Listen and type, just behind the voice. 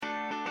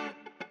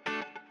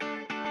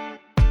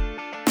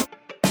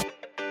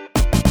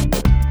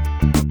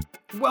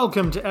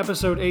Welcome to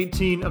episode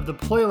 18 of the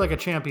Play Like a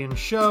Champion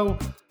show,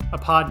 a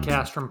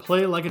podcast from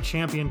Play Like a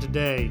Champion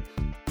Today.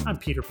 I'm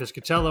Peter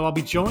Piscatello. I'll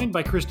be joined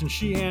by Kristen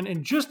Sheehan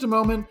in just a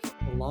moment,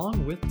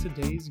 along with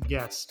today's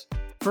guest.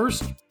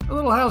 First, a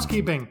little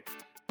housekeeping.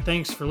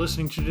 Thanks for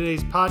listening to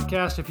today's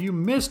podcast. If you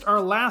missed our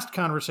last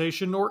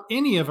conversation or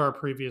any of our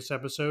previous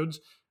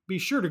episodes, be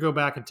sure to go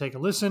back and take a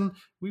listen.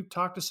 We've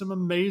talked to some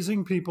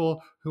amazing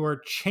people who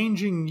are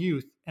changing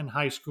youth and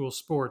high school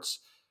sports.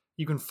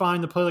 You can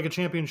find the Play Like a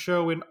Champion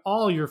show in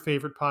all your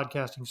favorite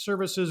podcasting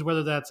services,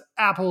 whether that's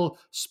Apple,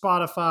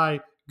 Spotify,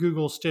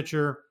 Google,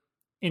 Stitcher,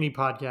 any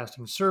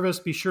podcasting service.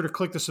 Be sure to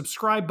click the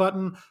subscribe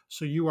button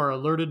so you are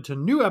alerted to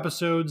new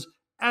episodes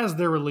as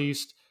they're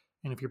released.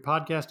 And if your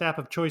podcast app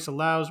of choice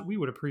allows, we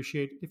would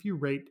appreciate it if you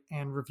rate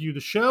and review the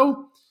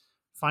show.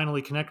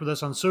 Finally, connect with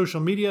us on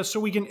social media so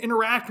we can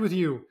interact with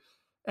you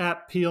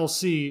at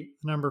PLC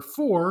number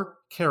 4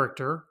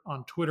 character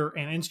on Twitter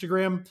and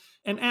Instagram,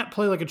 and at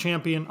Play Like a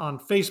Champion on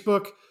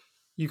Facebook.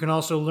 You can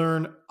also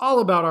learn all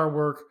about our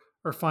work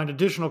or find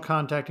additional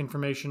contact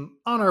information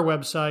on our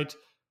website,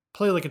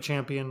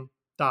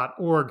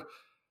 playlikeachampion.org.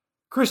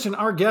 Kristen,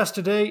 our guest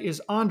today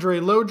is Andre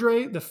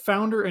Lodree, the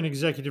founder and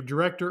executive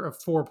director of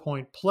 4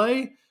 Point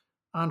Play.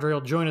 Andre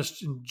will join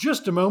us in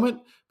just a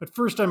moment, but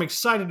first I'm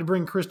excited to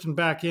bring Kristen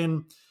back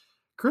in.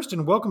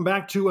 Kristen, welcome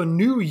back to a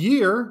new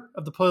year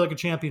of the Play Like a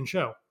Champion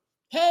show.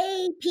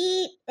 Hey,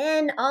 Pete,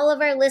 and all of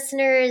our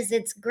listeners.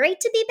 It's great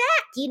to be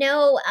back.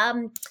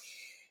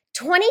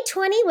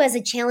 2020 was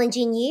a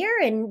challenging year,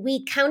 and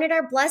we counted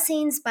our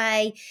blessings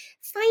by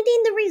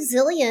finding the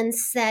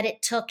resilience that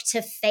it took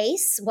to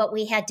face what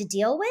we had to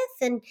deal with.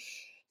 And,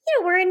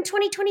 we're in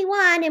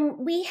 2021, and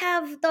we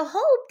have the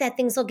hope that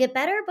things will get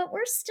better, but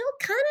we're still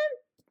kind of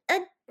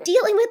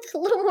dealing with a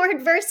little more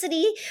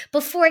adversity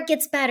before it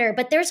gets better.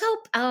 But there's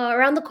hope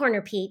around the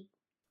corner, Pete.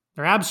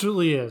 There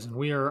absolutely is. And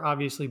we are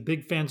obviously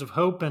big fans of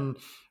hope. And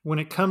when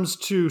it comes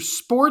to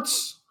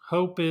sports,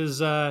 hope is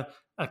a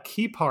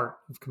key part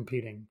of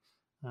competing.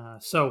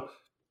 So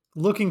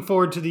looking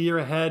forward to the year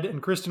ahead.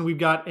 And Kristen, we've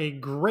got a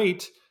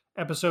great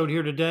episode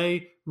here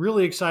today.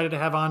 Really excited to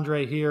have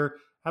Andre here.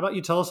 How about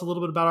you tell us a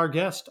little bit about our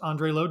guest,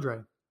 Andre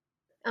Lodree?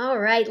 All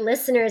right,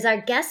 listeners, our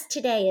guest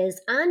today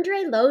is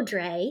Andre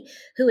Lodree,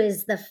 who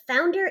is the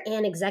founder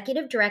and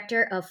executive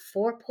director of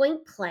 4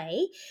 Point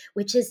Play,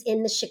 which is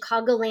in the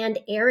Chicagoland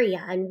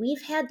area. And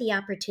we've had the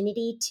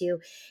opportunity to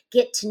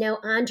get to know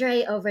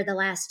Andre over the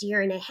last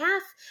year and a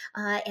half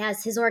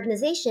as his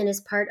organization is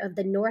part of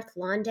the North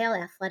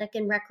Lawndale Athletic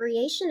and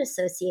Recreation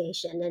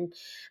Association.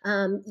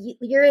 And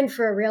you're in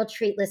for a real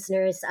treat,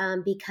 listeners,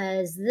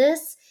 because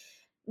this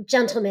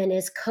gentleman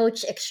is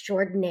coach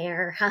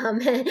extraordinaire.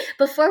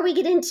 Before we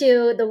get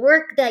into the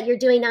work that you're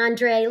doing,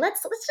 Andre,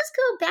 let's just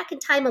go back in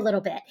time a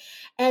little bit.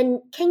 And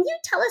can you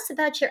tell us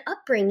about your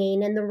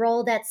upbringing and the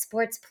role that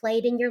sports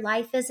played in your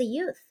life as a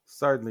youth?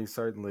 Certainly.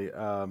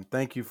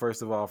 Thank you,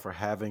 first of all, for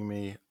having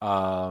me.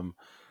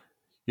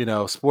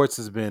 Sports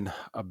has been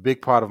a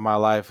big part of my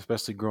life,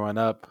 especially growing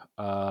up.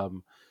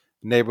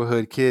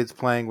 Neighborhood kids,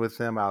 playing with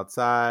them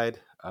outside.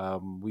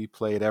 We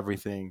played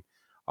everything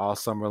all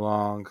summer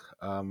long.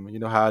 You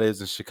know how it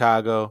is in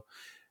Chicago.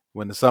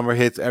 When the summer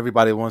hits,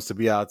 everybody wants to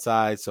be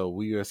outside. So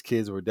we as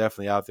kids were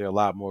definitely out there a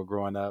lot more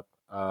growing up.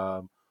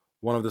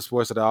 One of the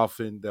sports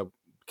that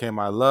became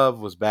my love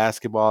was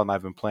basketball, and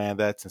I've been playing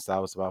that since I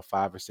was about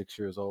 5 or 6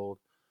 years old.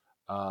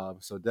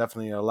 So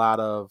definitely a lot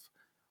of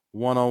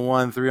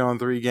 1-on-1,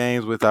 3-on-3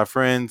 games with our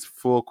friends.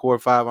 Full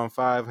court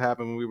 5-on-5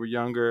 happened when we were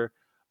younger.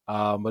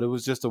 But it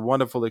was just a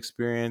wonderful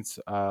experience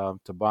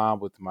to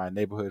bond with my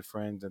neighborhood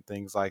friends and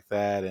things like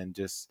that, and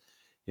just,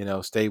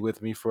 stay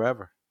with me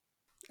forever.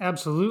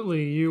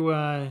 Absolutely.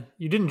 You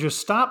didn't just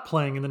stop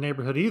playing in the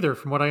neighborhood either.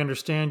 From what I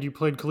understand, you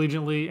played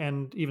collegiately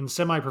and even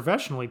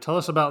semi-professionally. Tell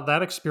us about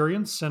that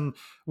experience and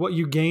what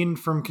you gained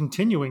from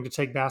continuing to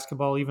take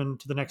basketball even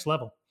to the next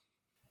level.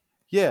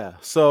 Yeah.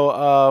 So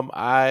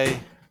I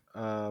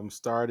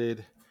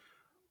started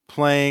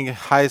playing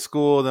high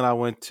school, then I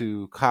went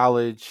to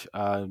college,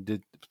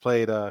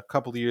 played a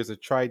couple of years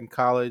at Triton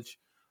College.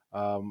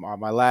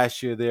 My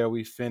last year there,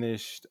 we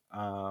finished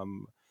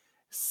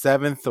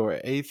 7th or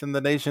 8th in the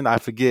nation. I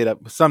forget.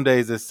 Some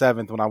days it's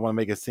 7th when I want to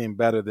make it seem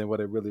better than what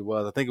it really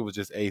was. I think it was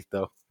just 8th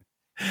though.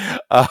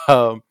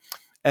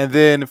 And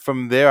then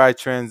from there, I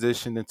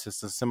transitioned into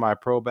some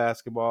semi-pro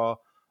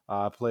basketball.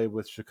 I played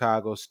with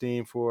Chicago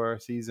Steam for a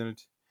season.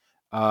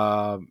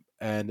 And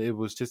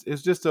it's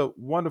just a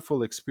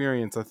wonderful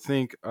experience. I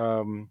think,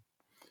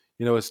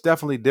 it's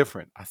definitely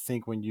different. I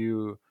think when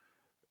you're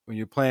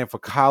playing for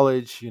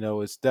college,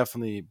 it's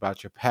definitely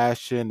about your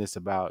passion. It's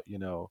about,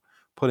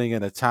 putting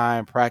in the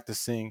time,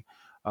 practicing.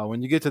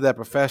 When you get to that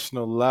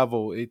professional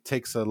level, it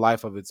takes a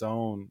life of its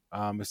own.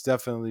 It's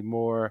definitely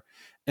more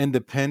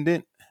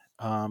independent.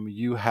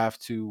 You have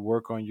to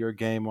work on your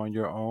game on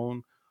your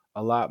own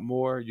a lot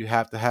more. You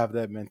have to have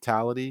that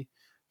mentality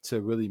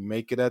to really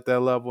make it at that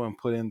level and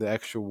put in the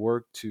extra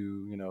work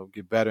to,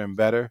 get better and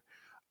better.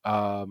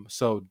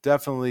 So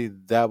definitely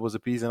that was a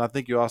piece. And I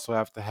think you also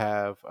have to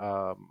have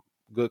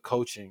good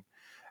coaching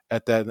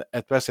at that,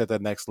 especially at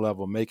that next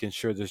level, making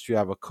sure that you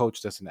have a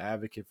coach that's an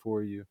advocate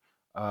for you,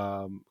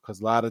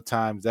 because a lot of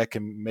times that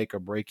can make or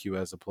break you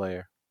as a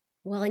player.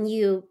 Well, and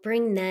you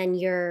bring then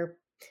your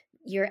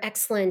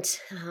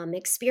excellent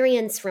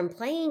experience from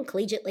playing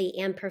collegiately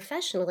and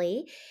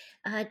professionally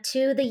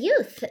to the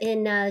youth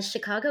in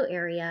Chicago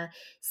area.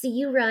 So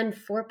you run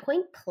 4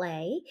 Point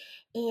Play,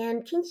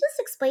 and can you just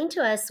explain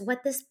to us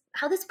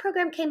how this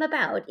program came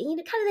about? You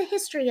know, kind of the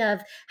history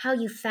of how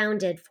you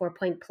founded 4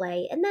 Point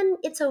Play, and then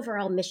its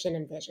overall mission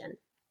and vision.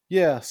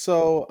 Yeah.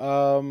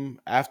 So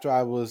after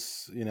I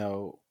was,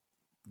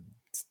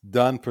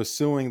 done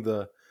pursuing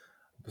the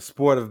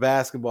sport of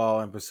basketball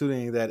and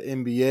pursuing that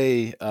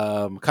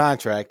NBA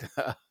contract,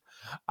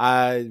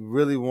 I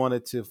really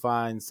wanted to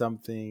find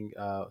something,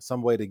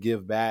 some way to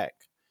give back,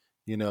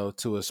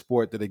 to a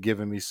sport that had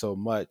given me so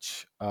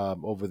much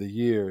over the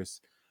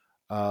years,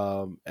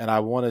 and I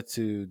wanted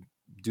to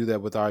do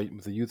that with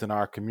the youth in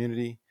our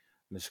community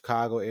in the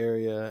Chicago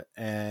area,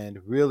 and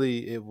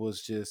really it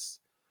was just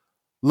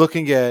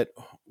looking at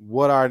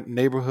what our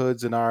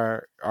neighborhoods and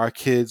our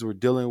kids were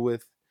dealing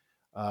with,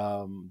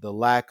 the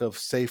lack of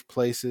safe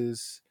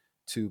places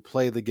to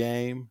play the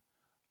game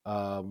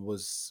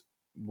was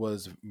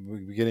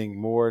getting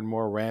more and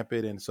more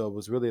rampant, and so it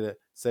was really to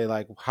say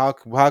like how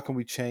can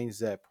we change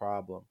that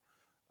problem,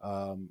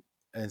 um,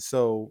 and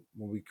so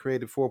when we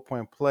created 4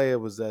 Point Play,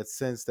 it was that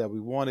sense that we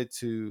wanted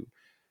to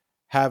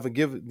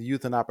give the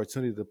youth an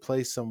opportunity to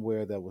play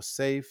somewhere that was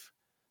safe,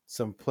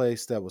 some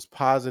place that was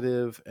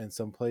positive, and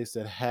some place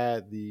that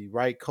had the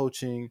right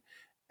coaching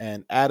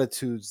and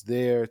attitudes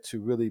there to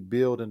really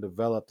build and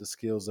develop the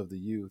skills of the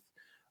youth.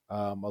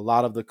 A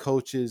lot of the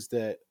coaches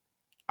that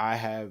I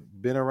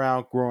have been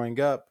around growing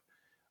up,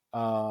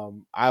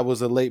 I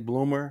was a late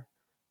bloomer.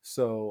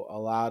 So a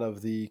lot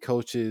of the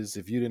coaches,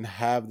 if you didn't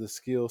have the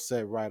skill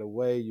set right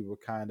away, you were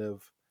kind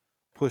of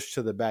pushed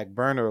to the back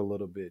burner a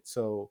little bit.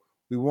 So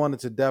we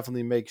wanted to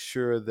definitely make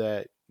sure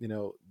that,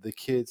 the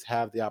kids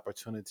have the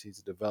opportunity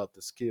to develop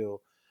the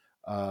skill,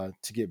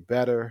 to get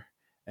better,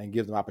 and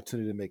give them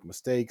opportunity to make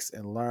mistakes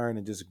and learn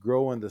and just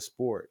grow in the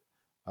sport.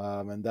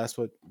 And that's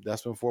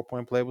when 4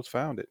 Point Play was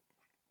founded.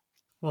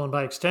 Well, and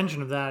by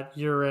extension of that,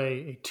 you're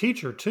a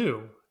teacher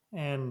too.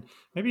 And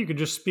maybe you could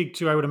just speak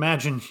to, I would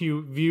imagine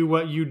you view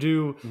what you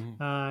do,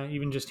 Mhm.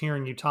 even just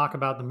hearing you talk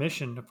about the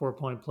mission of 4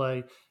 Point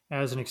Play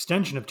as an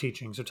extension of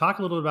teaching. So talk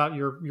a little about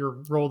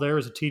your role there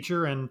as a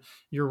teacher and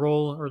your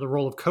role, or the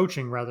role of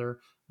coaching rather,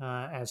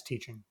 as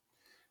teaching.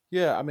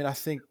 Yeah, I mean, I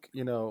think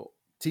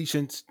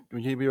teaching.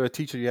 When you're a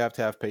teacher, you have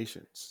to have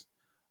patience.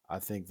 I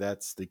think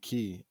that's the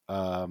key.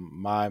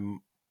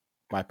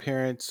 My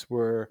parents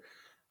were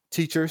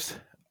teachers,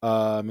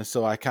 and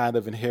so I kind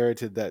of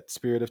inherited that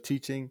spirit of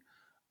teaching.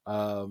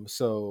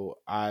 So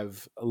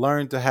I've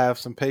learned to have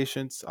some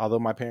patience, although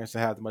my parents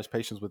don't have that much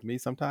patience with me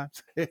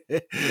sometimes.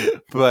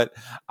 But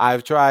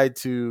I've tried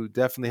to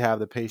definitely have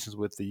the patience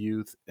with the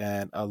youth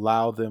and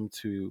allow them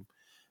to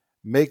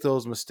make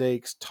those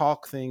mistakes,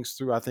 talk things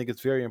through. I think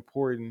it's very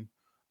important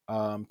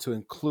to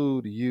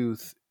include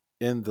youth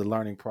in the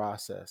learning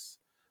process,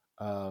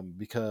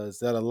 because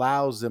that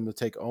allows them to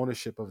take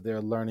ownership of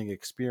their learning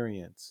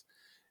experience.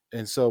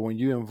 And so when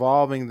you're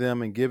involving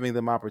them and giving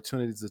them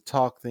opportunities to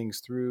talk things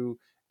through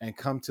and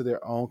come to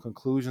their own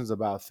conclusions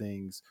about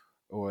things,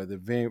 or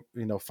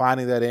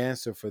finding that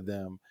answer for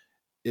them,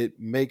 it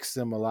makes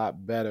them a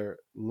lot better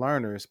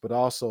learners, but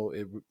also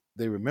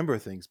they remember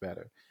things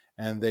better,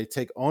 and they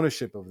take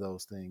ownership of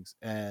those things,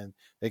 and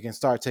they can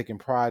start taking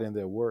pride in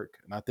their work.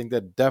 And I think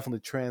that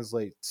definitely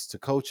translates to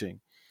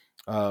coaching,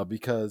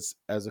 because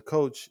as a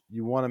coach,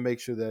 you want to make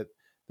sure that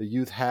the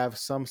youth have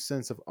some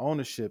sense of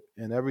ownership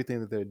in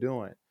everything that they're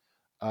doing,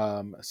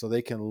 so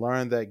they can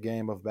learn that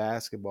game of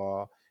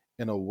basketball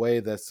in a way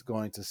that's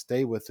going to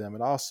stay with them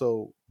and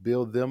also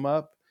build them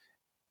up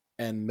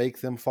and make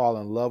them fall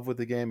in love with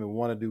the game and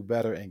want to do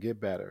better and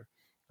get better.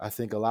 I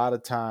think a lot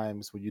of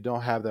times when you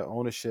don't have that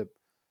ownership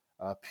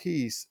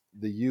piece,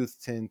 the youth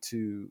tend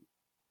to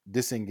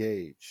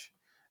disengage.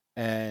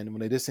 And when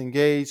they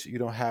disengage, you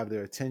don't have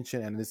their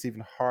attention, and it's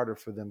even harder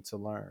for them to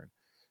learn.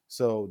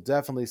 So,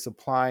 definitely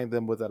supplying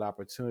them with that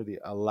opportunity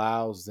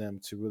allows them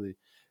to really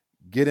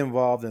get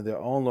involved in their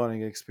own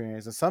learning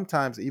experience and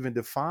sometimes even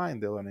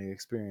define their learning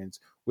experience,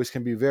 which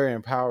can be very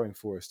empowering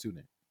for a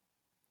student.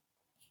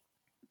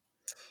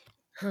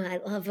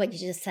 I love what you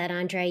just said,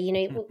 Andre. You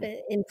know,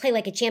 in Play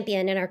Like a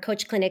Champion in our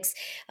coach clinics,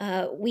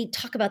 we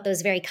talk about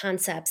those very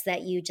concepts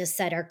that you just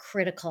said are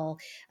critical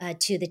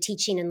to the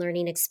teaching and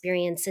learning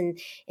experience, and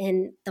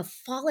the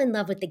fall in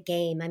love with the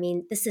game. I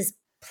mean, this is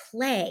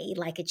play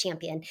like a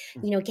champion.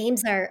 You know,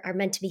 games are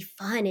meant to be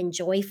fun and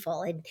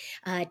joyful, and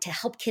to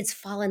help kids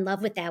fall in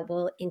love with that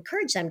will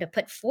encourage them to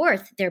put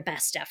forth their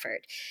best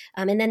effort.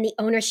 And then the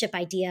ownership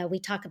idea, we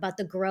talk about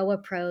the grow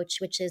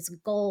approach, which is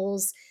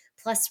goals,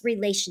 plus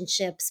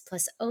relationships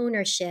plus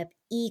ownership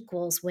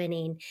equals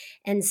winning.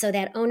 And so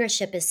that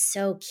ownership is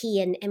so key.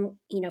 And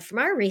from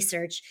our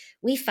research,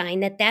 we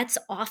find that that's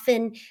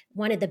often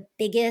one of the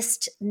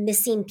biggest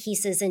missing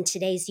pieces in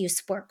today's youth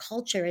sport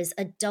culture is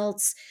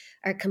adults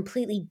are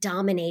completely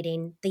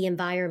dominating the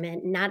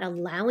environment, not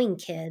allowing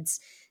kids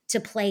to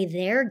play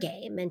their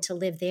game and to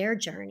live their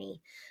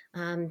journey.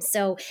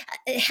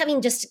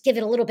 Having just give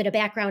it a little bit of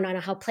background on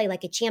how Play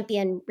Like a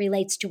Champion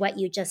relates to what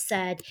you just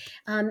said,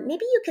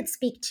 maybe you could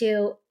speak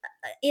to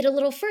it a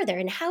little further.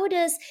 And how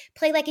does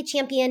Play Like a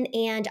Champion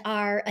and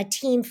our A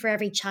Team for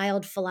Every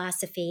Child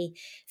philosophy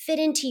fit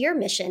into your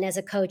mission as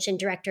a coach and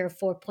director of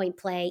 4 Point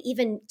Play,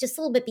 even just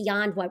a little bit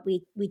beyond what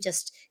we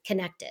just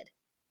connected?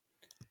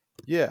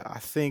 Yeah, I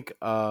think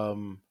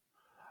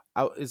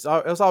it's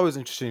always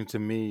interesting to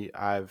me.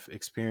 I've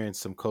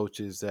experienced some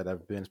coaches that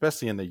have been,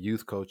 especially in the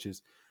youth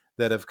coaches,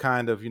 that have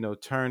kind of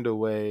turned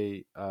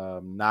away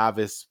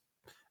novice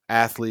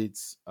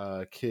athletes,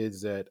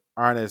 kids that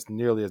aren't as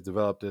nearly as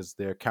developed as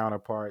their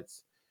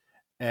counterparts,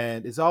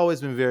 and it's always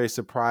been very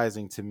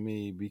surprising to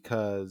me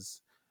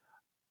because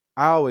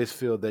I always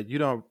feel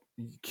that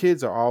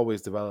kids are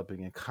always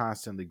developing and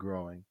constantly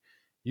growing.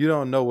 You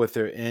don't know what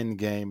their end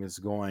game is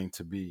going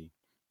to be,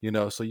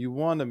 so you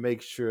want to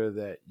make sure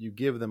that you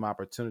give them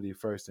opportunity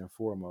first and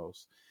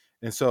foremost.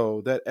 And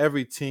so that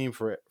every team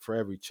for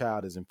every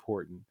child is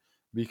important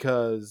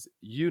because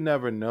you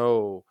never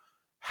know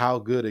how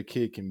good a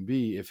kid can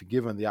be if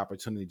given the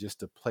opportunity just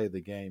to play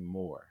the game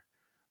more.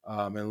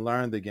 And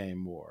learn the game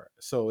more.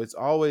 So it's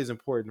always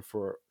important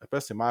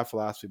especially my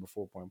philosophy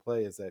before point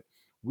play is that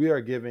we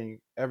are giving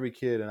every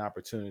kid an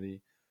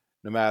opportunity,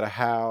 no matter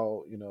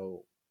how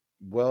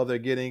well they're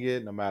getting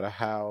it, no matter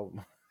how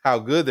how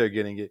good they're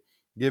getting it,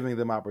 giving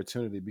them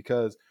opportunity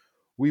because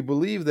we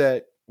believe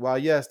that while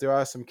yes, there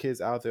are some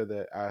kids out there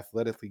that are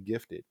athletically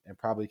gifted and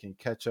probably can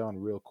catch on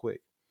real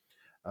quick,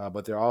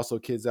 but there are also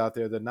kids out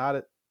there that are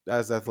not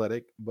as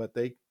athletic, but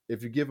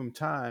if you give them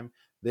time,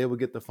 they will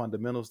get the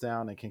fundamentals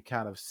down and can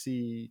kind of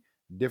see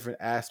different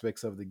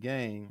aspects of the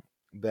game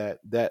that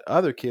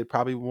other kid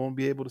probably won't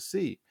be able to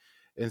see.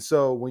 And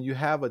so when you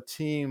have a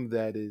team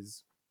that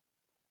is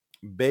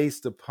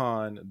based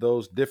upon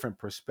those different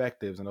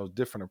perspectives and those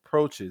different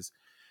approaches,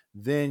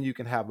 then you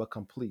can have a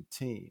complete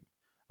team.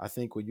 I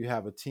think when you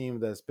have a team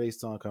that's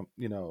based on,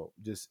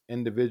 just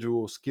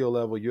individual skill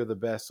level, you're the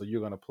best, so you're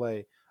going to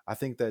play. I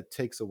think that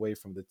takes away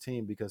from the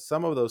team because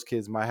some of those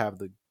kids might have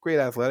the great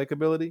athletic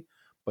ability,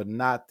 but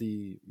not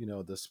the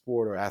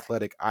sport or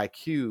athletic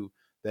IQ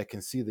that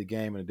can see the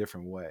game in a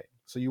different way.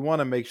 So you want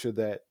to make sure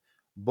that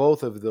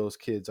both of those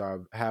kids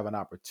have an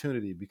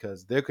opportunity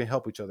because they can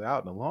help each other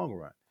out in the long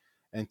run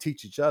and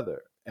teach each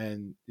other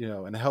and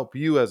help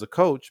you as a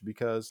coach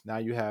because now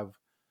you have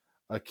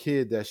a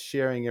kid that's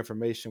sharing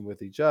information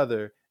with each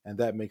other and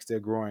that makes their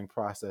growing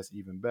process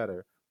even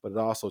better, but it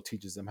also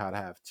teaches them how to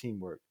have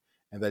teamwork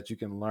and that you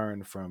can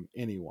learn from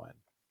anyone.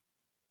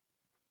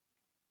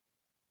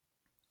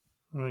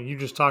 Well, you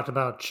just talked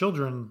about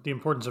children, the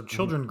importance of Mm-hmm.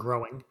 children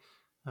growing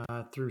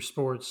through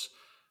sports.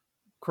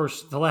 Of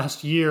course, the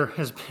last year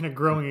has been a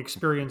growing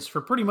experience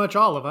for pretty much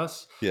all of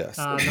us. Yes.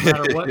 No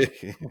matter what,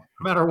 no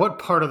matter what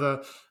part of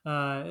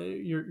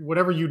the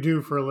whatever you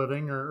do for a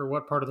living or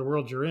what part of the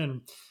world you're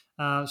in.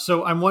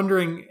 So I'm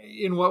wondering,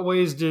 in what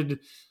ways did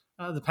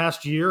the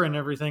past year and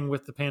everything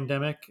with the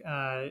pandemic,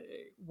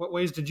 what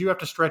ways did you have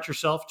to stretch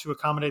yourself to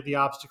accommodate the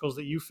obstacles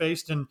that you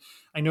faced? And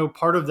I know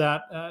part of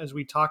that, as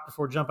we talked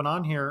before jumping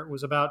on here,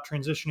 was about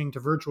transitioning to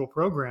virtual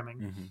programming.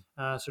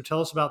 Mm-hmm. So tell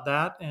us about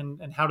that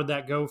and how did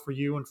that go for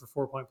you and for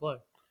 4 Point Play?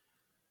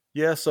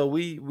 Yeah, so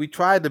we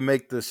tried to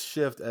make this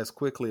shift as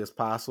quickly as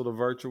possible to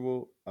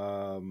virtual.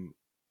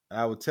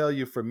 I would tell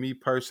you, for me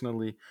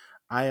personally,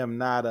 I am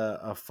not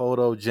a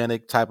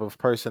photogenic type of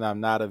person.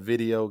 I'm not a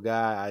video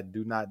guy. I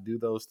do not do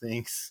those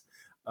things.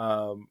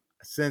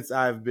 Since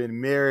I've been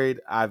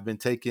married, I've been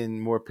taking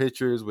more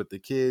pictures with the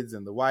kids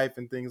and the wife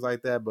and things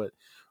like that. But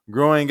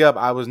growing up,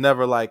 I was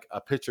never like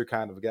a picture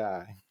kind of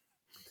guy.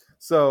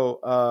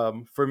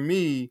 So for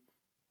me,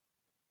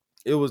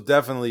 it was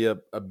definitely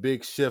a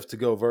big shift to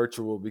go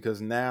virtual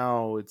because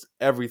now it's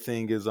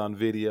everything is on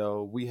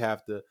video. We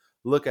have to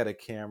look at a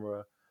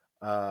camera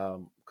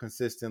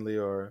consistently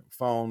or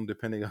phone,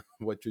 depending on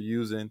what you're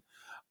using.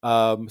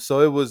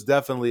 So it was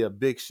definitely a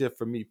big shift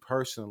for me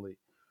personally.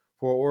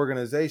 For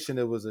organization,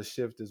 it was a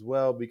shift as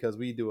well because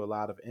we do a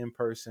lot of in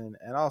person,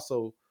 and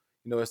also,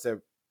 it's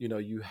that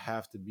you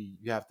have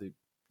to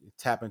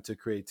tap into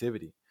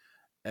creativity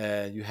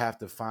and you have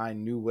to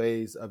find new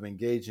ways of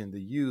engaging the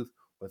youth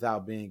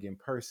without being in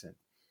person.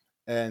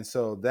 And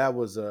so that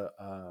was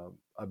a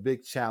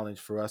big challenge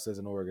for us as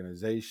an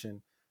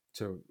organization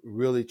to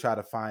really try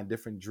to find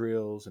different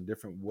drills and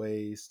different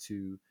ways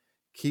to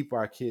keep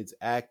our kids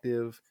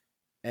active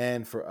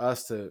and for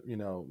us to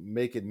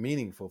make it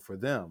meaningful for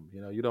them.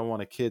 You don't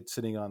want a kid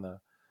sitting on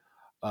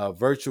a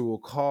virtual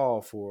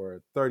call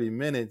for 30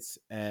 minutes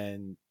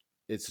and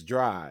it's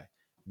dry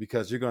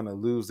because you're going to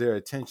lose their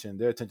attention.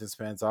 Their attention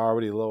spans are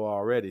already low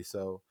already.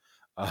 So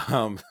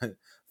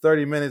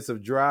 30 minutes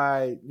of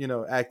dry,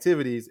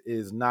 activities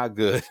is not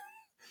good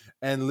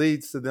and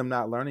leads to them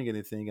not learning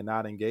anything and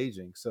not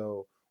engaging.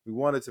 So we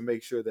wanted to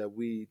make sure that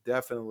we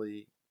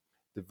definitely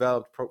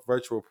developed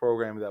virtual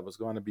programming that was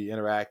going to be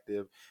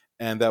interactive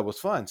and that was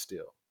fun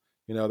still.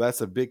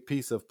 That's a big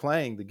piece of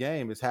playing the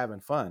game, is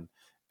having fun.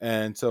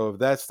 And so if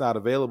that's not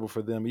available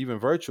for them, even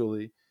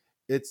virtually,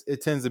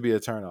 it tends to be a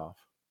turnoff.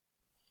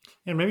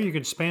 And maybe you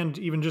could expand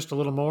even just a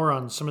little more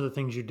on some of the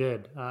things you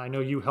did. I know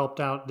you helped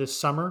out this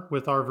summer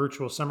with our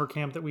virtual summer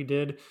camp that we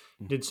did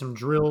some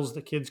drills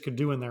that kids could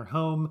do in their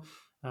home.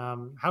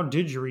 How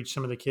did you reach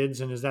some of the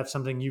kids, and is that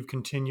something you've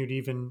continued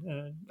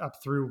even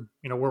up through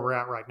where we're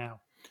at right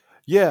now?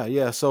 Yeah,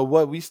 yeah. So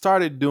what we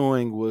started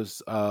doing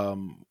was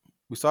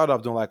we started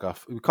off doing like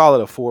we call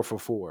it a 4 for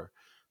 4.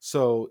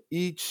 So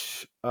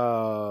each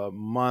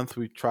month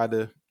we try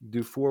to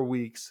do 4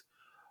 weeks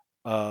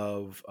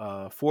of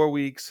 4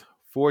 weeks,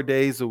 4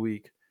 days a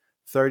week,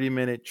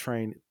 30-minute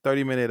trainings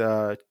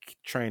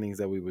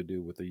that we would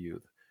do with the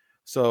youth.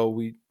 So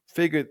we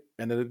figured,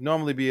 and it'd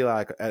normally be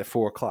like at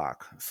 4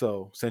 o'clock,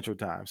 so Central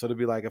Time. So it'd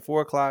be like at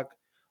 4 o'clock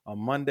on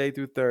Monday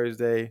through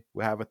Thursday.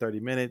 We have a 30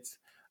 minutes.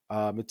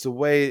 It's a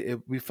way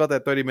we felt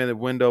that 30-minute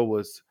window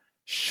was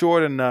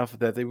short enough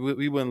that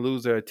we wouldn't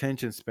lose their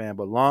attention span,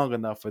 but long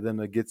enough for them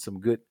to get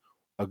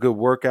a good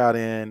workout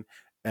in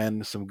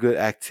and some good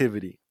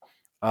activity.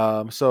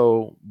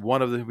 So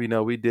one of the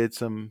we did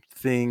some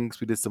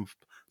things. We did some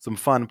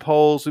fun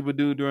polls we would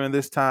do during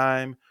this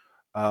time.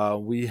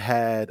 We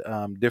had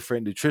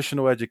different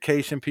nutritional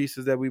education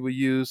pieces that we would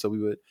use. So we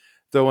would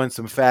throw in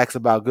some facts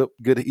about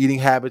good eating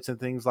habits and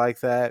things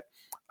like that.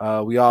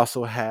 We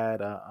also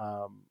had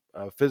a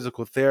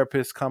physical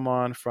therapist come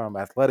on from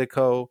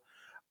Athletico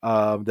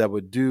that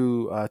would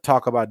do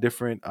talk about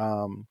different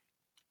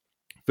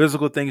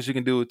physical things you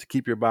can do to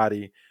keep your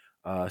body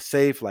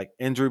safe, like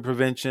injury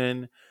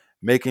prevention,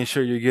 making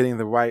sure you're getting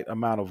the right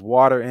amount of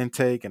water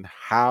intake, and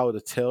how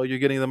to tell you're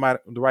getting the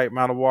right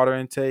amount of water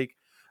intake.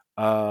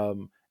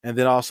 And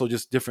then also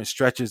just different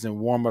stretches and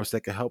warm ups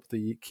that can help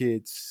the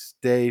kids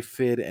stay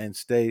fit and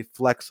stay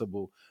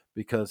flexible,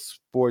 because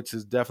sports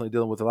is definitely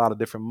dealing with a lot of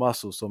different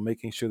muscles. So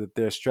making sure that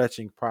they're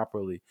stretching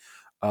properly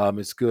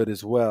is good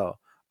as well.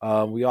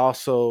 We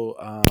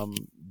also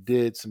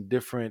did some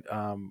different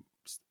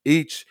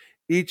each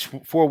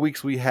 4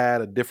 weeks we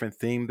had a different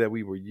theme that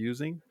we were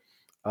using.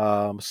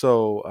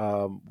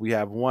 We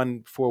have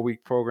one 4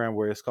 week program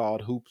where it's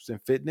called Hoops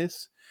and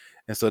Fitness.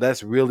 And so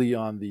that's really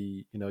on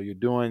you're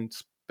doing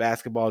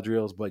basketball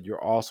drills, but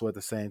you're also at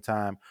the same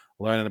time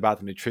learning about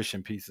the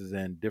nutrition pieces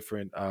and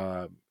different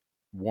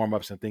warm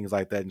ups and things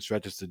like that and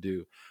stretches to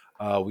do.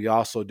 We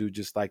also do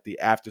just like the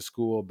after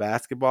school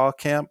basketball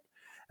camp.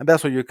 And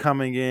that's where you're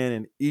coming in,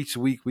 and each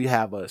week we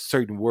have a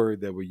certain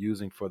word that we're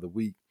using for the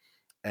week,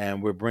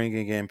 and we're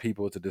bringing in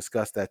people to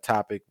discuss that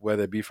topic,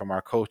 whether it be from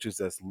our coaches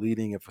that's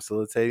leading and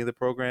facilitating the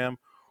program,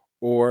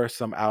 or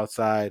some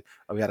outside.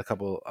 We had a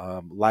couple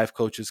life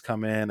coaches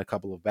come in, a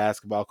couple of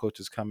basketball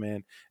coaches come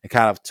in, and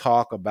kind of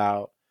talk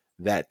about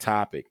that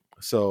topic.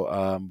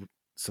 So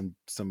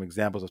some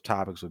examples of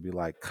topics would be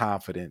like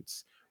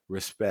confidence,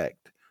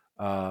 respect,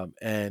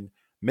 and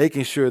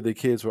making sure the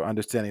kids were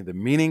understanding the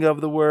meaning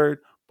of the word,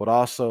 but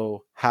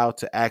also how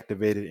to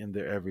activate it in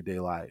their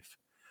everyday life.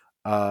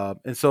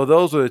 And so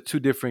those are the two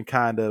different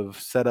kind of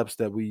setups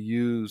that we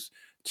use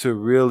to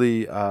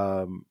really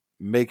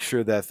make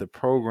sure that the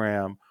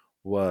program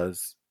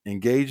was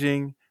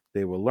engaging,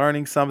 they were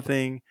learning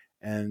something,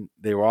 and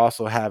they were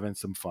also having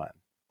some fun.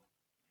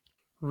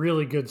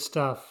 Really good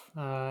stuff.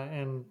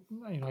 And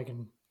I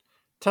can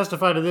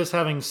testify to this,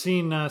 having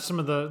seen some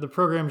of the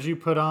programs you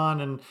put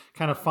on and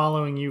kind of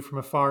following you from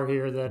afar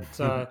here,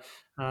 that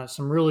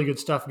some really good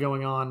stuff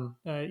going on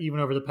even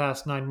over the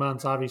past 9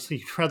 months. Obviously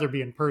you'd rather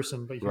be in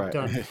person, but you've Right.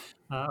 done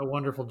a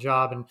wonderful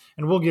job,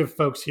 and we'll give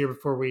folks here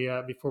before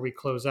we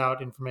close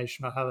out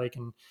information about how they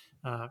can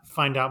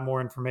find out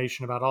more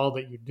information about all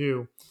that you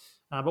do.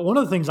 But one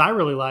of the things I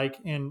really like,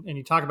 and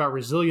you talk about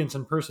resilience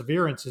and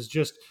perseverance, is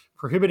just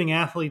prohibiting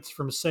athletes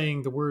from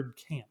saying the word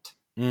can't.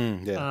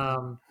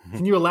 Yeah.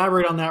 Can you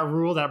elaborate on that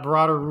rule, that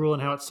broader rule,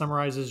 and how it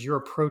summarizes your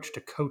approach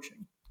to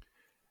coaching?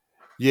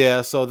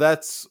 Yeah, so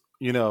that's,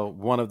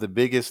 one of the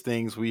biggest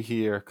things we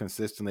hear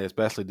consistently,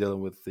 especially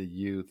dealing with the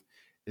youth,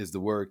 is the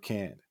word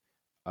can't.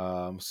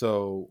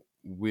 So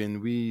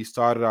when we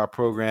started our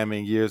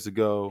programming years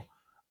ago,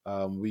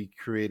 we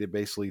created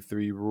basically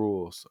three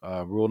rules.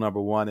 Rule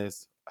number one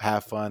is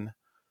have fun.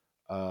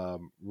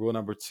 Rule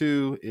number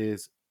two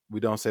is we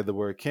don't say the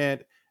word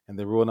can't. And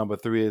then rule number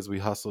three is we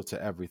hustle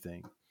to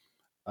everything.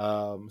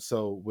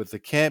 So with the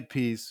can't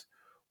piece,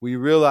 we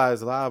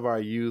realized a lot of our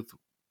youth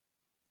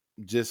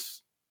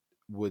just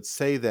would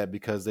say that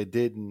because they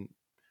didn't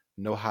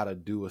know how to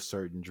do a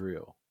certain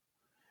drill.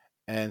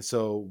 And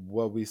so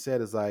what we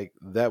said is like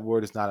that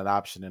word is not an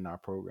option in our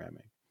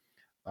programming.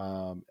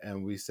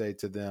 And we say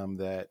to them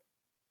that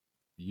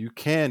you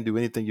can do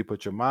anything you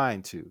put your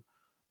mind to,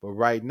 but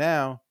right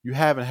now you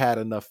haven't had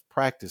enough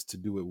practice to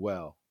do it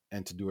well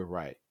and to do it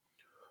right.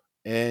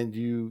 And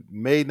you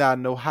may not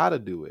know how to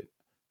do it.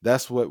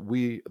 That's what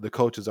we, the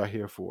coaches, are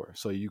here for.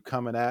 So you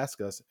come and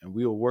ask us, and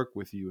we'll work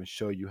with you and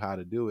show you how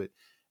to do it.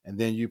 And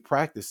then you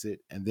practice it,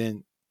 and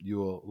then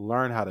you'll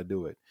learn how to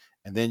do it.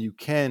 And then you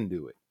can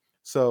do it.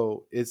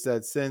 So it's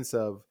that sense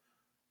of,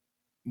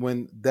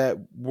 when that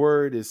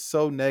word is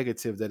so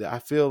negative, that I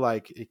feel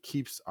like it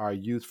keeps our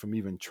youth from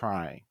even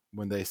trying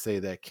when they say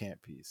that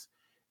can't piece.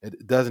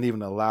 It doesn't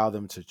even allow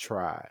them to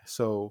try.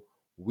 So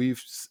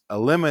we've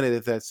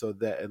eliminated that, so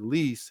that at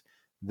least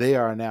they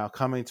are now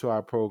coming to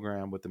our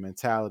program with the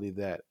mentality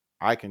that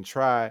I can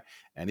try.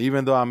 And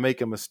even though I'm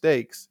making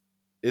mistakes,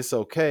 it's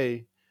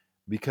okay,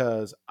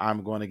 because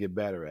I'm going to get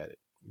better at it.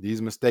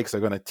 These mistakes are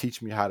going to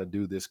teach me how to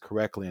do this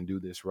correctly and do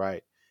this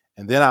right.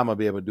 And then I'm going to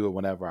be able to do it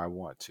whenever I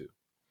want to.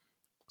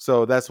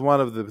 So that's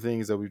one of the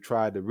things that we've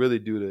tried to really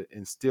do, to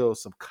instill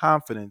some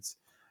confidence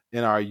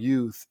in our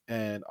youth,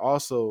 and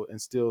also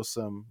instill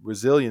some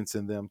resilience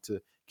in them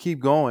to keep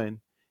going,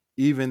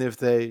 even if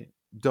they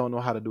don't know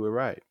how to do it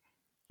right.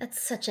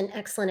 That's such an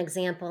excellent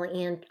example,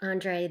 and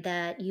Andre,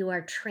 that you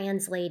are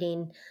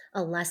translating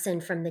a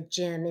lesson from the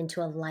gym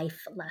into a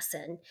life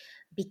lesson,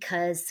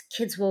 because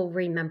kids will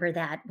remember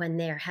that when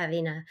they're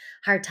having a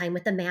hard time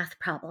with a math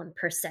problem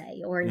per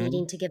se, or Mhm.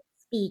 needing to give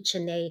a speech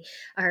and they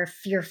are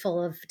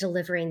fearful of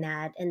delivering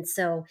that. And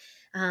so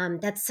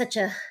that's such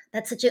a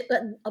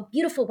a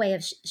beautiful way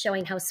of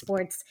showing how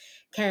sports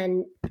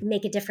can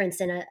make a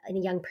difference in a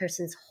young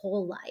person's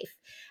whole life.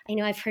 I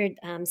know I've heard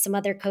some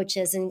other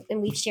coaches, and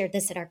we've shared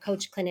this at our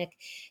coach clinic,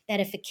 that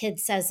if a kid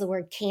says the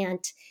word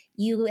can't,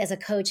 you as a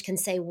coach can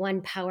say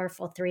one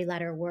powerful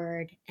three-letter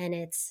word, and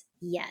it's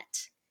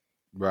yet.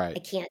 Right. I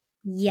can't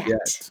yet.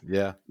 Yet.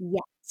 Yeah.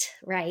 Yet,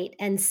 right?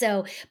 And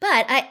so,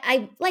 but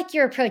I like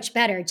your approach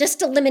better.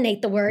 Just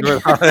eliminate the word.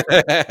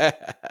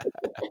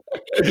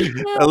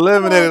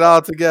 Eliminate it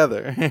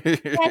altogether. That's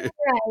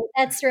right.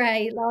 That's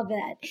right. Love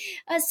that.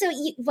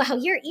 Wow,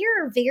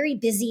 you're a very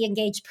busy,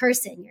 engaged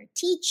person. You're a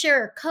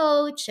teacher, a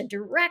coach, a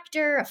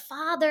director, a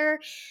father.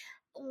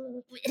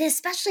 And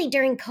especially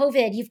during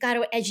COVID, you've got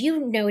to, as you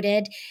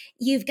noted,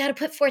 you've got to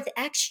put forth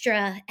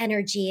extra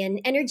energy,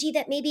 and energy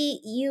that maybe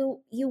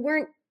you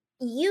weren't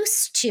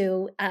used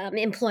to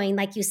employing.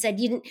 Like you said,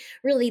 you didn't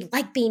really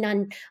like being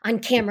on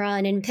camera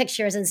and in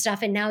pictures and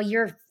stuff, and now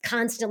you're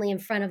constantly in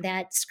front of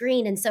that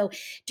screen. And so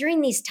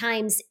during these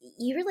times,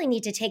 you really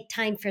need to take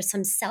time for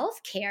some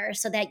self care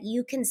so that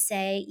you can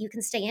stay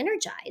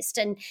energized.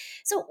 And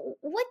so,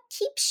 what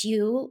keeps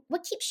you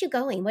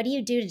going? What do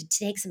you do to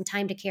take some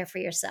time to care for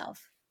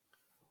yourself?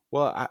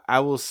 Well, I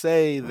will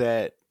say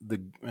that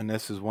and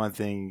this is one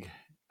thing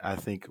I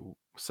think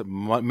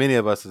many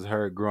of us has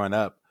heard growing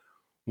up.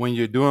 When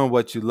you're doing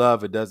what you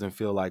love, it doesn't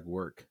feel like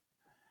work.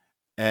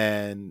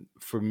 And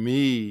for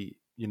me,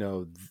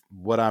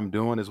 what I'm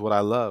doing is what I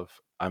love.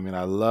 I mean,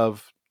 I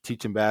love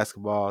teaching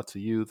basketball to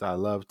youth. I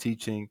love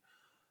teaching.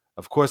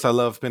 Of course, I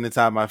love spending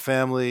time with my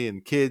family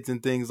and kids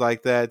and things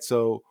like that.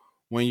 So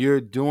when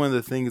you're doing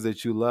the things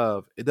that you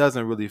love, it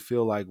doesn't really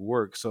feel like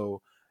work.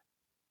 So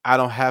I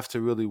don't have to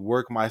really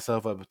work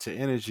myself up to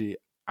energy.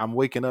 I'm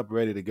waking up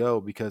ready to go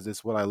because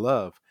it's what I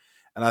love.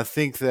 And I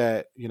think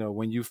that,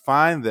 when you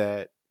find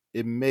that,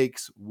 it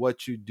makes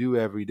what you do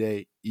every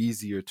day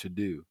easier to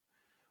do.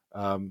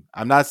 I'm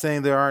not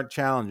saying there aren't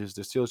challenges.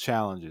 There's still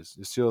challenges.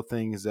 There's still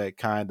things that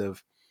kind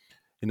of,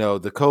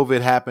 the COVID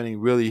happening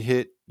really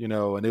hit,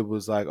 and it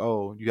was like,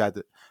 oh, I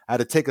had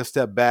to take a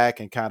step back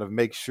and kind of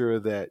make sure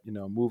that,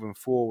 moving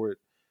forward,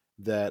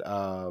 that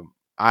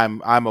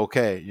I'm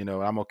okay.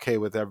 I'm okay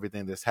with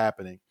everything that's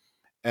happening.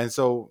 And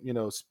so,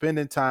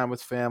 spending time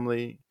with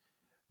family,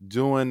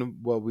 doing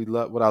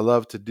what I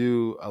love to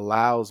do,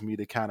 allows me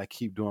to kind of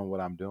keep doing what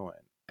I'm doing.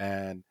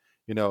 And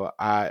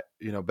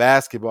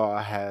basketball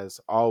has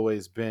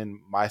always been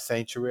my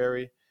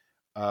sanctuary.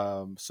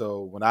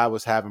 So when I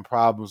was having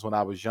problems when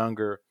I was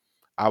younger,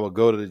 I would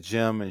go to the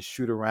gym and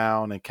shoot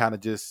around and kind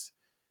of just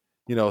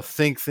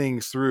think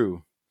things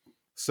through.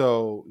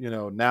 So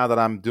now that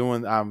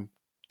I'm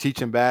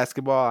teaching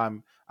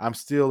basketball, I'm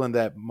still in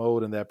that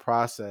mode and that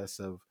process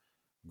of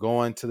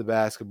going to the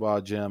basketball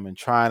gym and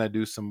trying to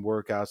do some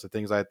workouts and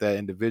things like that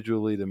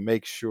individually, to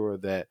make sure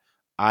that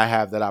I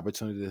have that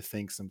opportunity to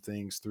think some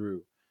things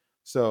through.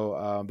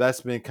 So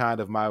that's been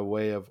kind of my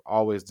way of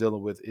always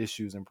dealing with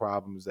issues and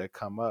problems that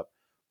come up,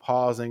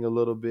 pausing a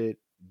little bit,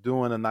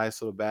 doing a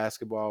nice little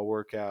basketball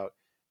workout,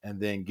 and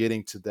then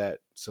getting to that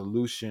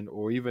solution.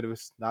 Or even if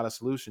it's not a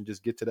solution,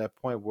 just get to that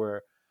point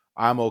where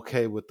I'm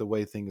okay with the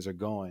way things are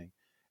going.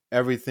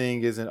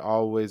 Everything isn't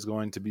always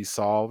going to be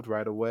solved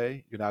right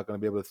away. You're not going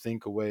to be able to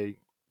think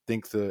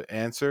the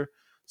answer.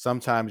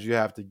 Sometimes you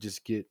have to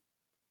just get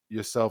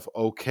yourself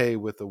okay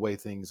with the way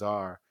things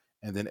are,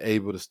 and then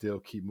able to still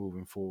keep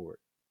moving forward.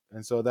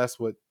 And so that's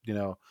what,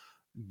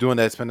 doing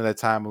that, spending that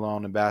time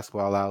alone in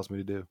basketball allows me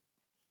to do.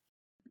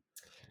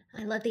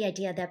 I love the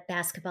idea that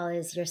basketball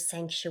is your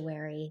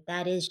sanctuary.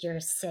 That is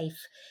your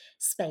safe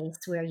space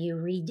where you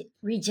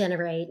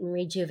regenerate and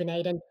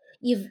rejuvenate. And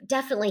you've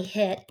definitely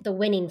hit the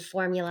winning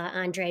formula,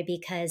 Andre,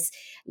 because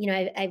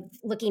I'm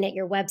looking at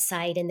your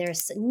website, and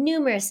there's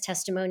numerous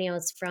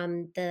testimonials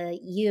from the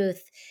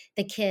youth,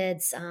 the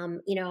kids,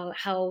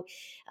 how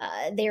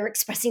they're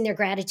expressing their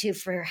gratitude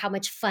for how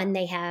much fun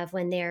they have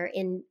when they're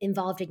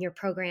involved in your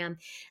program.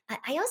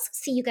 I also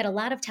see you get a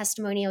lot of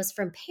testimonials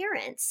from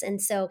parents,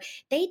 and so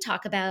they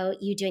talk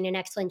about you doing an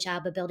excellent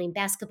job of building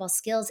basketball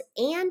skills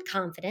and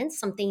confidence.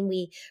 Something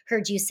we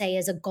heard you say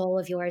is a goal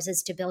of yours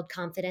is to build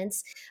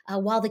confidence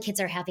while the kids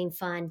are having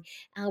fun.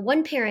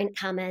 One parent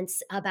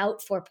comments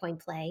about 4 Point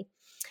Play.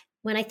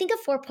 When I think of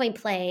 4 Point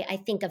Play, I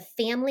think of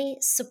family,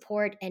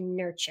 support, and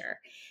nurture.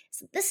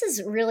 So this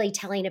is really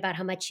telling about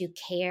how much you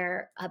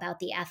care about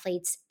the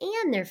athletes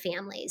and their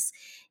families.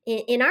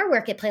 In our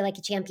work at Play Like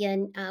a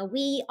Champion,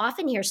 we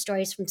often hear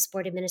stories from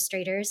sport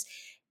administrators,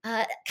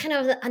 kind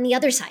of on the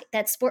other side,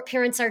 that sport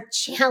parents are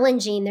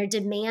challenging, they're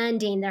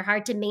demanding, they're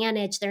hard to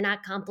manage, they're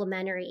not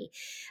complimentary.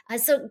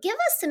 So give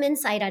us some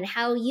insight on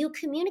how you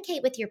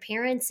communicate with your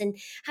parents and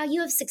how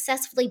you have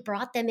successfully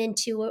brought them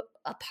into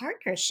a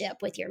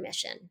partnership with your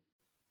mission.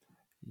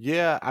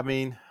 Yeah, I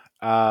mean,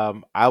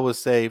 I would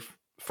say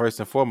first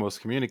and foremost,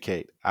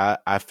 communicate.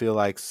 I feel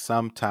like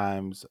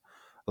sometimes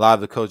a lot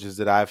of the coaches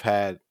that I've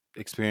had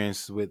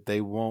experience with, they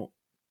won't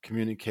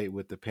communicate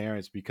with the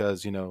parents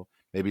because,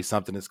 maybe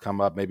something has come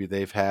up. Maybe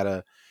they've had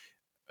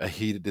a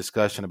heated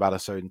discussion about a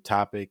certain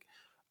topic.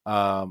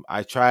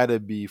 I try to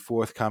be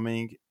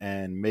forthcoming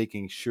and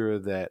making sure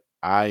that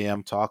I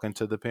am talking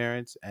to the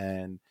parents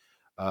and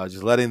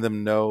just letting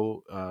them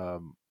know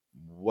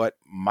what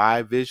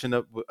my vision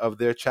of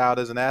their child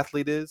as an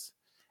athlete is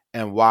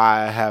and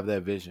why I have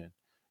that vision.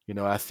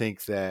 I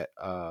think that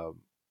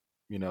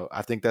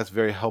I think that's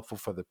very helpful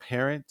for the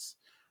parents.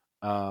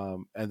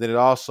 And then it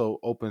also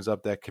opens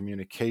up that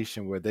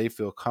communication where they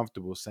feel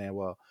comfortable saying,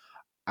 well,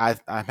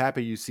 I'm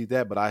happy you see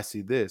that, but I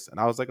see this. And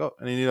I was like, oh,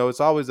 and it's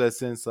always that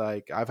sense.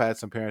 Like I've had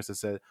some parents that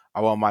said,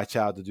 I want my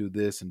child to do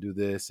this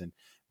and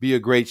be a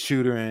great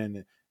shooter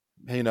and,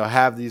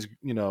 have these,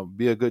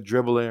 be a good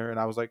dribbler. And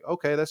I was like,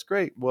 okay, that's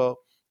great. Well,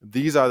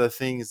 these are the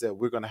things that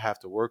we're going to have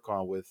to work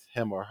on with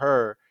him or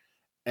her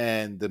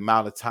and the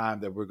amount of time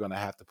that we're going to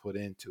have to put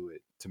into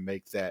it to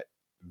make that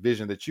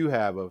vision that you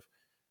have of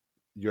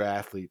your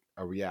athlete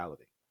a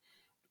reality.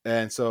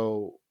 And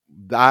so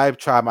I've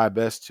tried my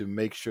best to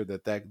make sure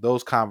that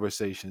those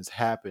conversations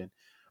happen,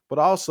 but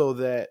also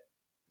that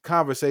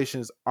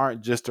conversations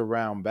aren't just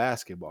around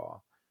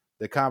basketball.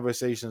 The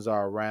conversations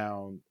are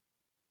around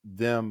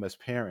them as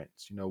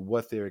parents,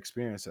 what they're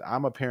experiencing.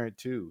 I'm a parent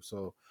too,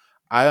 so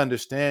I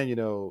understand,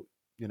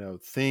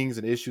 things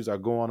and issues are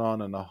going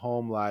on in the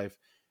home life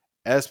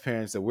as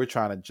parents that we're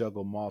trying to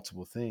juggle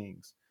multiple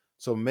things.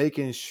 So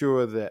making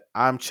sure that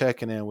I'm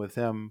checking in with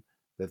them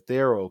that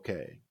they're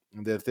okay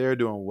and that they're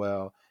doing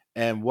well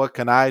and what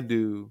can I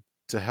do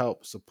to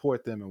help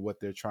support them in what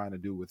they're trying to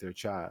do with their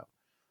child.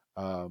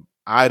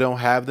 I don't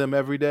have them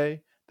every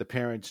day. The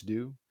parents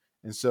do.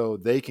 And so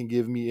they can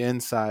give me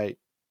insight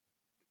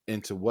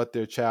into what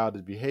their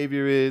child's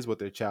behavior is, what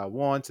their child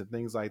wants, and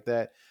things like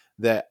that,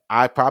 that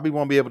I probably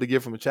won't be able to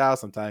get from a child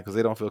sometimes because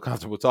they don't feel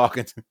comfortable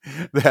talking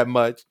that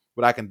much,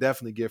 but I can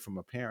definitely get from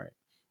a parent.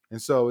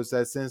 And so it's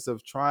that sense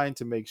of trying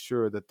to make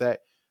sure that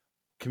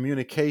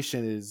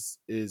communication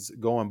is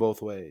going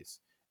both ways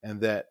and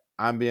that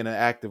I'm being an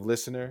active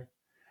listener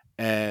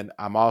and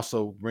I'm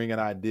also bringing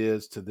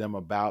ideas to them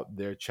about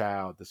their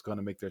child that's going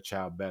to make their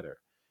child better.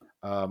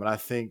 And I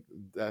think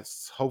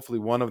that's hopefully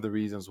one of the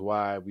reasons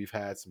why we've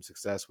had some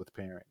success with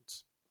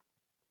parents.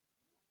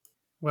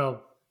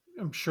 Well,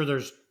 I'm sure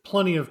there's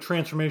plenty of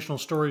transformational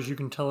stories you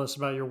can tell us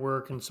about your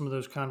work, and some of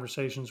those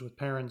conversations with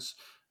parents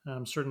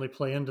certainly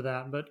play into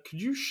that. But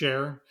could you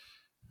share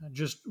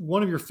just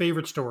one of your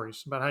favorite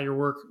stories about how your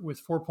work with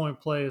 4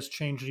 Point Play has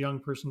changed a young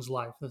person's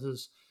life? This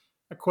is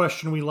a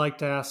question we like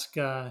to ask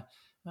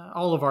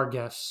all of our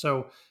guests.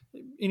 So,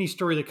 any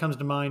story that comes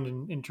to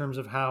mind in terms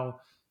of how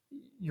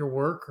your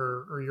work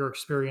or your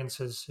experience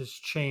has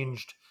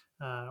changed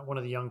one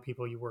of the young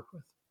people you work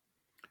with?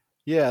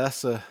 Yeah,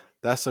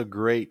 that's a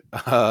great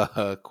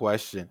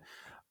question.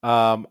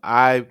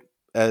 I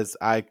as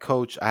I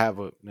coach,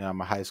 I'm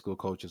a high school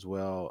coach as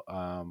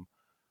well.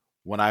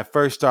 When I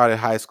first started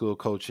high school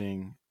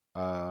coaching,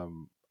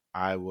 um,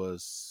 I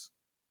was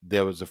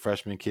there was a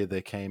freshman kid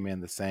that came in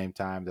the same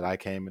time that I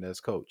came in as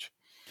coach,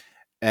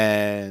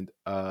 and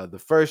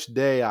the first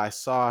day I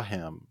saw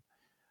him,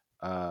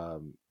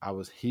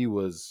 he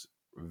was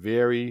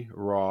very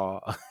raw.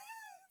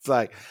 It's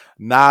like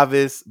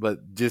novice,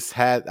 but just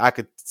I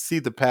could see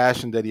the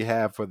passion that he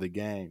had for the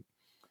game.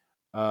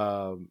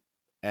 Um,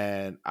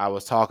 and I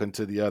was talking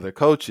to the other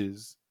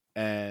coaches,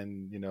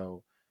 and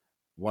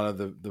one of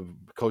the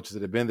coaches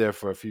that had been there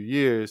for a few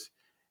years,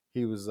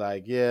 he was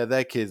like, "Yeah,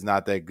 that kid's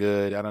not that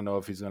good. I don't know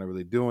if he's going to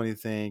really do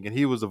anything." And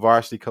he was a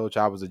varsity coach.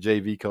 I was a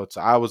JV coach,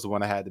 so I was the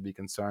one that had to be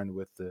concerned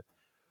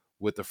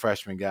with the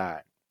freshman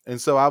guy. And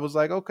so I was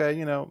like,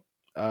 okay,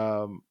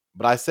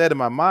 but I said in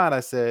my mind, I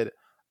said,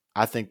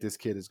 I think this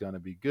kid is going to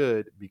be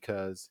good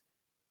because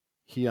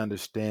he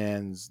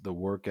understands the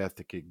work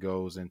ethic it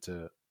goes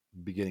into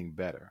be getting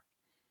better.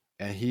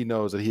 And he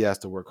knows that he has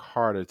to work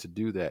harder to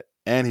do that.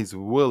 And he's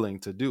willing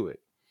to do it.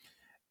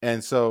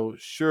 And so,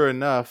 sure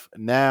enough,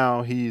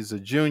 now he's a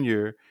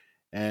junior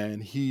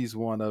and he's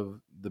one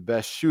of the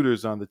best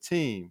shooters on the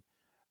team.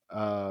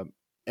 Um,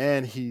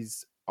 and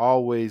he's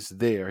always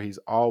there. He's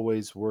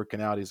always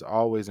working out. He's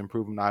always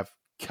improving. I've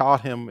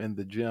caught him in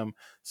the gym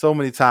so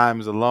many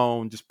times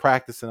alone, just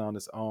practicing on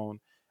his own.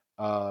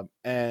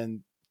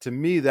 And to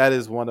me, that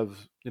is one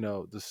of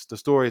the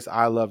stories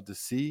I love to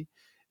see.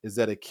 Is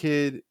that a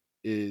kid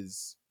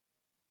is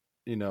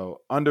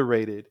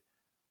underrated,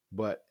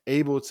 but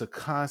able to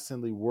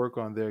constantly work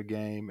on their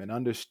game and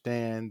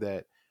understand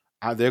that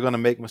they're going to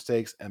make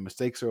mistakes and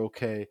mistakes are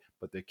okay,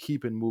 but they're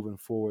keeping moving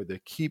forward. They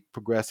keep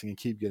progressing and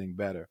keep getting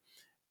better.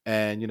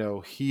 And,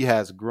 he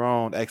has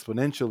grown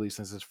exponentially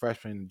since his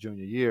freshman and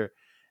junior year.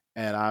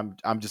 And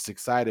I'm just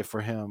excited for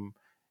him.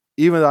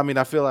 Even though,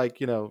 I feel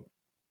like,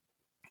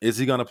 is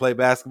he going to play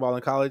basketball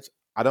in college?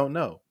 I don't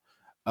know.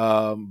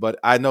 But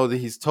I know that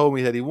he's told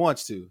me that he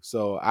wants to.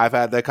 So I've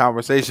had that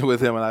conversation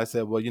with him and I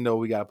said, well,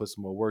 we got to put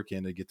some more work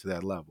in to get to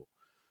that level.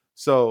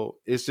 So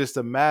it's just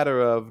a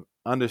matter of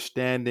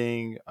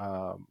understanding,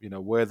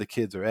 where the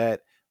kids are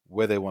at,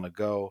 where they want to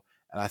go.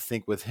 And I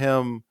think with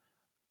him,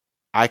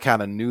 I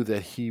kind of knew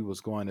that he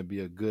was going to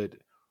be a good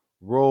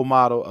role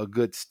model, a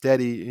good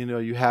steady,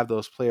 you have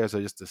those players that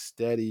are just a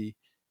steady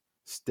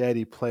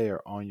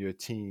player on your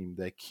team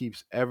that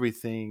keeps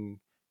everything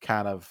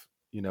kind of,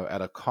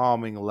 at a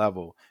calming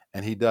level.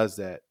 And he does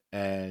that.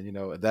 And,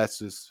 that's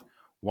just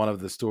one of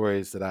the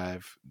stories that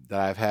I've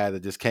had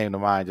that just came to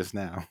mind just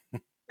now.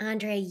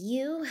 Andre,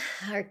 you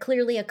are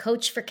clearly a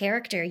coach for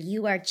character.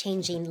 You are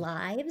changing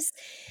lives.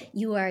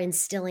 You are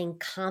instilling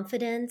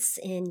confidence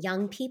in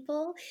young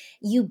people.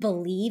 You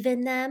believe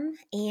in them.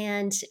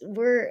 And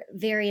we're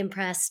very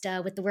impressed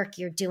with the work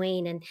you're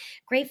doing and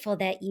grateful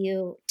that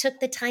you took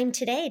the time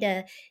today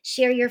to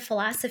share your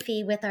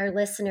philosophy with our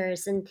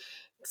listeners. And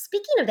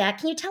speaking of that,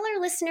 can you tell our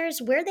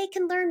listeners where they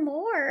can learn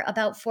more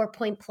about 4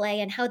 Point Play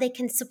and how they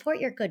can support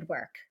your good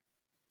work?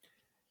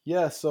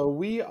 Yeah, so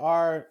we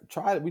try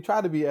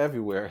to be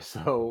everywhere.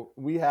 So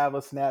we have a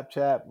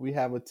Snapchat, we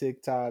have a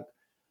TikTok,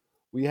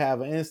 we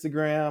have an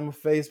Instagram,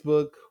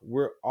 Facebook.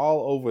 We're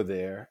all over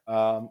there.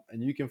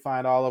 And you can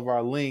find all of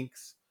our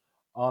links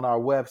on our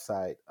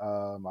website.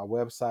 Our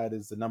website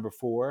is the number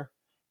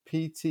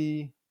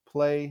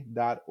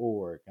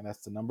 4ptplay.org. And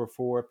that's the number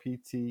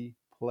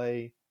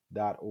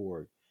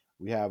 4ptplay.org.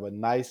 We have a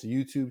nice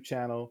YouTube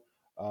channel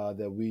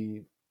that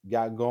we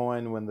got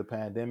going when the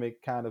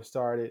pandemic kind of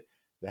started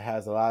that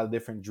has a lot of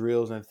different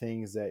drills and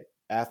things that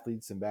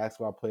athletes and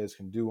basketball players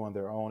can do on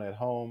their own at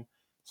home.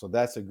 So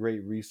that's a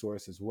great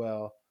resource as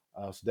well.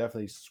 So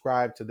definitely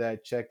subscribe to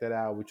that. Check that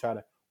out.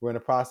 We're in the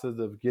process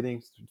of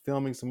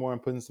filming some more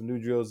and putting some new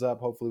drills up,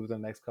 hopefully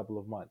within the next couple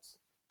of months.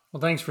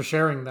 Well, thanks for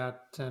sharing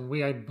that. And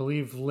we, I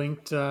believe,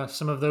 linked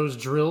some of those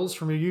drills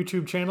from your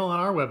YouTube channel on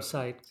our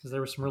website because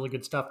there was some really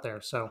good stuff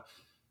there. So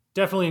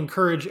definitely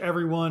encourage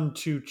everyone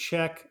to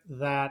check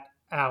that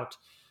out.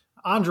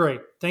 Andre,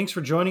 thanks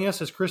for joining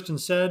us. As Kristen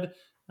said,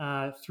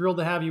 thrilled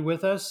to have you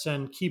with us,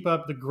 and keep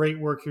up the great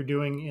work you're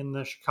doing in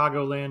the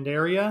Chicagoland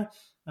area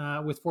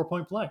with 4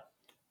 Point Play.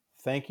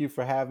 Thank you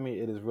for having me.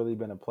 It has really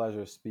been a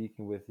pleasure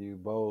speaking with you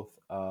both.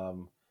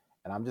 And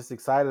I'm just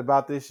excited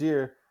about this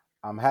year.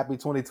 I'm happy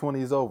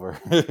 2020 is over.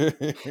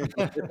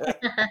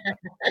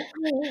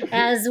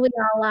 As we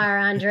all are,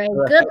 Andre.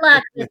 Good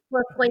luck with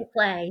 4 Point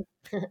Play.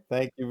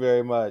 Thank you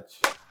very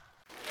much.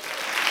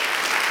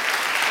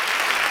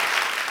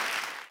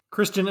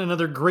 Kristen,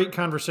 another great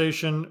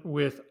conversation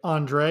with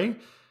Andre.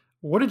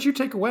 What did you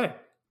take away?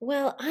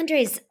 Well,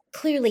 Andre's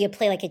clearly a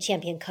play like a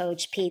champion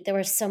coach, Pete. There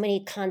were so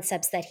many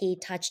concepts that he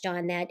touched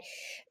on that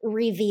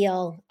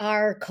reveal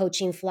our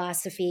coaching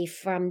philosophy,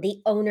 from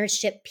the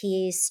ownership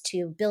piece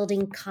to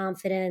building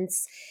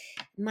confidence.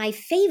 My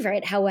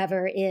favorite,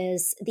 however,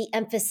 is the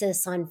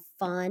emphasis on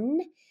fun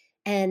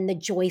and the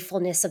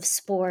joyfulness of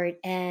sport,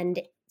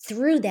 and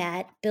through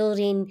that,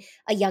 building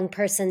a young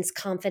person's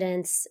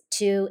confidence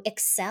to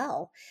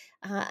excel.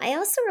 I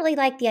also really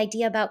like the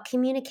idea about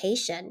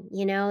communication,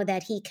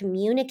 that he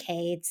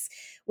communicates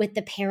with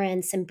the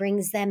parents and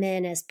brings them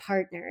in as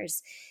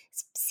partners.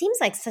 Seems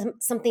like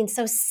something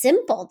so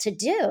simple to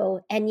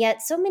do, and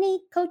yet so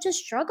many coaches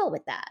struggle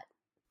with that.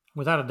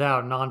 Without a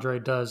doubt, and Andre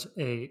does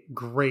a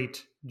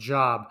great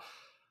job.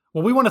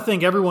 Well, we want to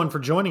thank everyone for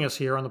joining us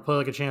here on the Play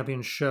Like a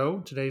Champion show,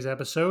 today's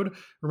episode.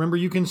 Remember,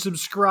 you can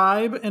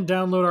subscribe and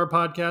download our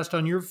podcast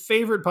on your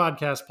favorite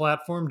podcast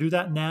platform. Do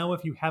that now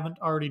if you haven't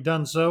already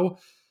done so.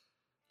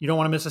 You don't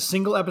want to miss a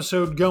single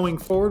episode going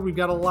forward. We've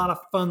got a lot of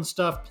fun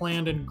stuff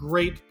planned and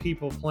great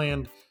people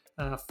planned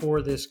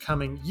for this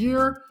coming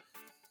year.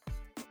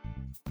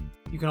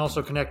 You can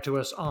also connect to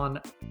us on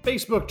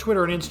Facebook,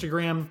 Twitter, and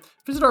Instagram.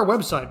 Visit our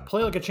website,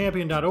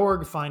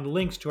 playlikeachampion.org. Find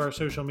links to our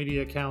social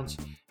media accounts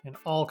and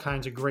all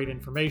kinds of great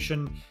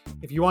information.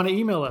 If you want to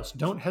email us,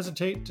 don't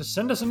hesitate to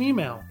send us an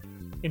email.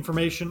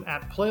 Information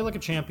at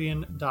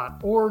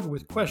playlikeachampion.org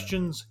with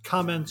questions,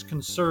 comments,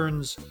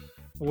 concerns,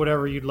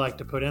 whatever you'd like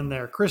to put in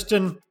there.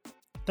 Kristen,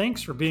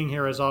 thanks for being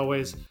here as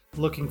always.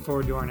 Looking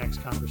forward to our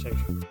next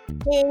conversation.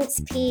 Thanks,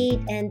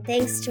 Pete, and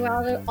thanks to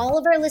all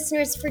of our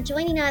listeners for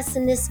joining us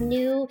in this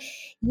new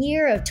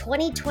year of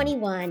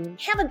 2021.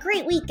 Have a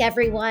great week,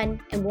 everyone,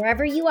 and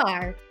wherever you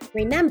are,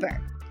 remember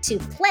to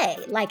play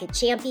like a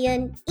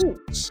champion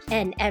each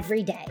and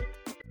every day.